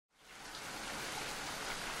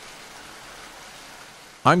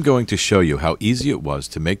I'm going to show you how easy it was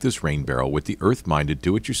to make this rain barrel with the earth-minded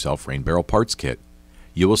do-it-yourself rain barrel parts kit.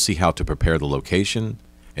 You will see how to prepare the location,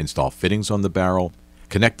 install fittings on the barrel,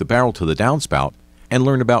 connect the barrel to the downspout, and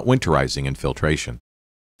learn about winterizing and filtration.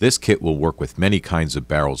 This kit will work with many kinds of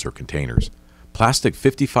barrels or containers. Plastic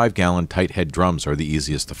 55-gallon tight head drums are the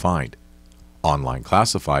easiest to find. Online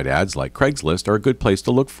classified ads like Craigslist are a good place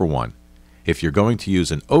to look for one. If you're going to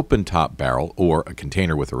use an open-top barrel or a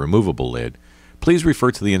container with a removable lid, please refer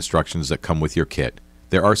to the instructions that come with your kit.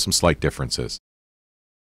 There are some slight differences.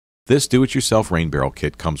 This do-it-yourself rain barrel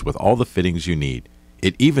kit comes with all the fittings you need.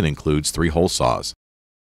 It even includes 3 hole saws.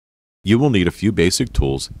 You will need a few basic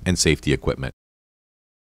tools and safety equipment.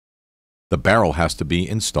 The barrel has to be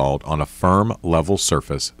installed on a firm, level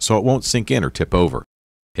surface so it won't sink in or tip over.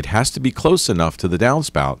 It has to be close enough to the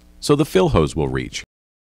downspout so the fill hose will reach.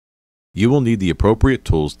 You will need the appropriate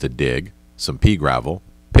tools to dig, some pea gravel,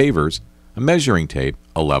 pavers, a measuring tape,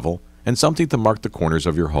 a level, and something to mark the corners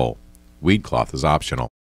of your hole. Weed cloth is optional.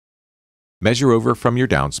 Measure over from your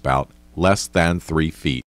downspout less than 3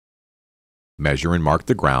 feet. Measure and mark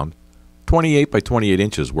the ground. 28 by 28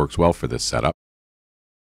 inches works well for this setup.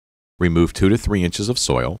 Remove 2 to 3 inches of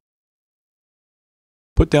soil.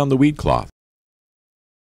 Put down the weed cloth.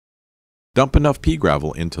 Dump enough pea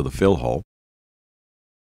gravel into the fill hole.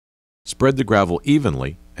 Spread the gravel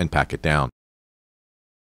evenly and pack it down.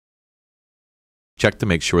 Check to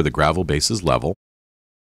make sure the gravel base is level.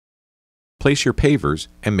 Place your pavers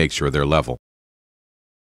and make sure they're level.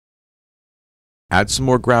 Add some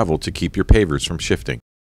more gravel to keep your pavers from shifting.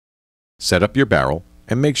 Set up your barrel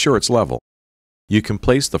and make sure it's level. You can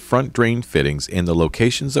place the front drain fittings in the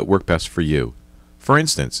locations that work best for you. For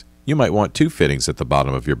instance, you might want 2 fittings at the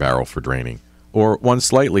bottom of your barrel for draining, or one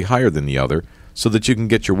slightly higher than the other so that you can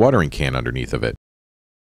get your watering can underneath of it.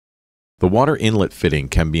 The water inlet fitting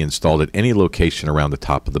can be installed at any location around the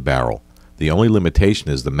top of the barrel. The only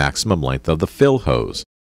limitation is the maximum length of the fill hose.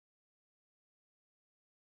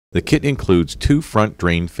 The kit includes 2 front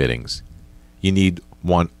drain fittings. You need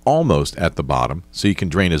one almost at the bottom so you can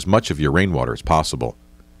drain as much of your rainwater as possible.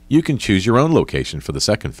 You can choose your own location for the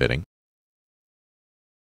second fitting.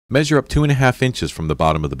 Measure up 2.5 inches from the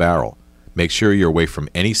bottom of the barrel. Make sure you're away from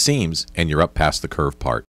any seams and you're up past the curved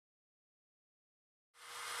part.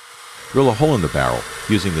 Drill a hole in the barrel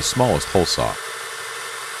using the smallest hole saw.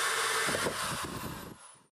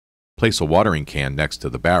 Place a watering can next to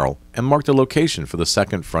the barrel and mark the location for the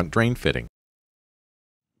second front drain fitting.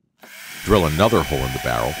 Drill another hole in the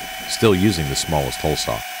barrel, still using the smallest hole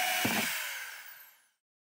saw.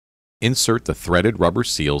 Insert the threaded rubber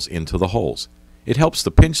seals into the holes. It helps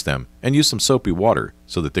to pinch them and use some soapy water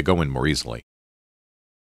so that they go in more easily.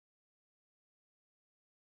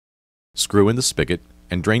 Screw in the spigot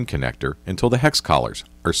and drain connector until the hex collars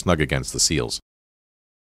are snug against the seals.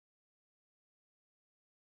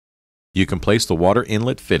 You can place the water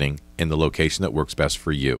inlet fitting in the location that works best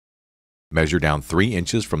for you. Measure down 3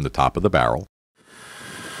 inches from the top of the barrel.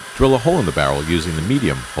 Drill a hole in the barrel using the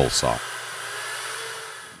medium hole saw.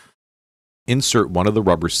 Insert one of the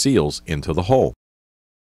rubber seals into the hole.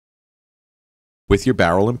 With your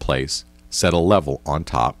barrel in place, set a level on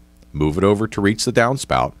top, move it over to reach the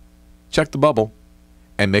downspout, check the bubble,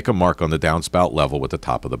 and make a mark on the downspout level with the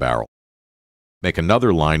top of the barrel. Make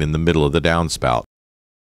another line in the middle of the downspout.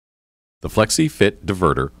 The Flexi-Fit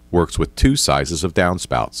diverter works with 2 sizes of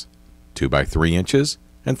downspouts, 2 by 3 inches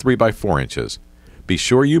and 3 by 4 inches. Be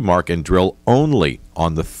sure you mark and drill only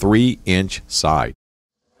on the 3-inch side.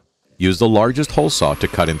 Use the largest hole saw to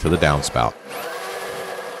cut into the downspout.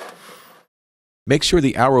 Make sure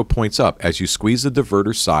the arrow points up as you squeeze the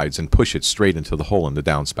diverter sides and push it straight into the hole in the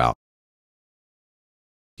downspout.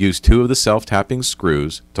 Use 2 of the self-tapping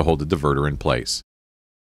screws to hold the diverter in place.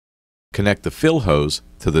 Connect the fill hose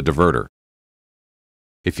to the diverter.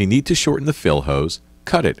 If you need to shorten the fill hose,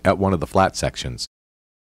 cut it at one of the flat sections.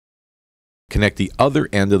 Connect the other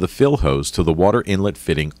end of the fill hose to the water inlet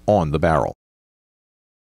fitting on the barrel.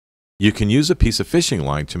 You can use a piece of fishing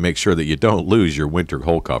line to make sure that you don't lose your winter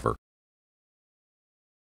hole cover.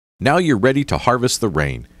 Now you're ready to harvest the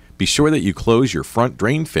rain. Be sure that you close your front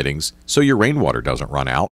drain fittings so your rainwater doesn't run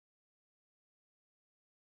out.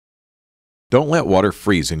 Don't let water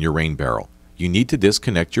freeze in your rain barrel. You need to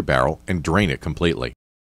disconnect your barrel and drain it completely.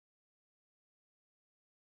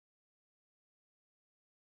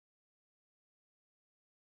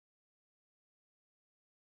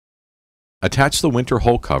 Attach the winter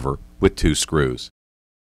hole cover with 2 screws.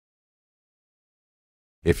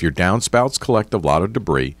 If your downspouts collect a lot of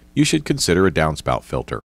debris, you should consider a downspout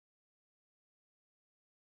filter.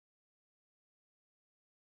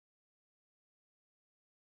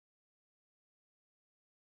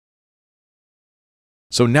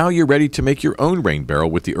 So now you're ready to make your own rain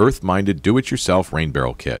barrel with the Earth-Minded Do-It-Yourself Rain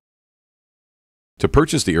Barrel Kit. To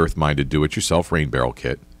purchase the Earth-Minded Do-It-Yourself Rain Barrel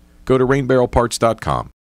Kit, go to rainbarrelparts.com.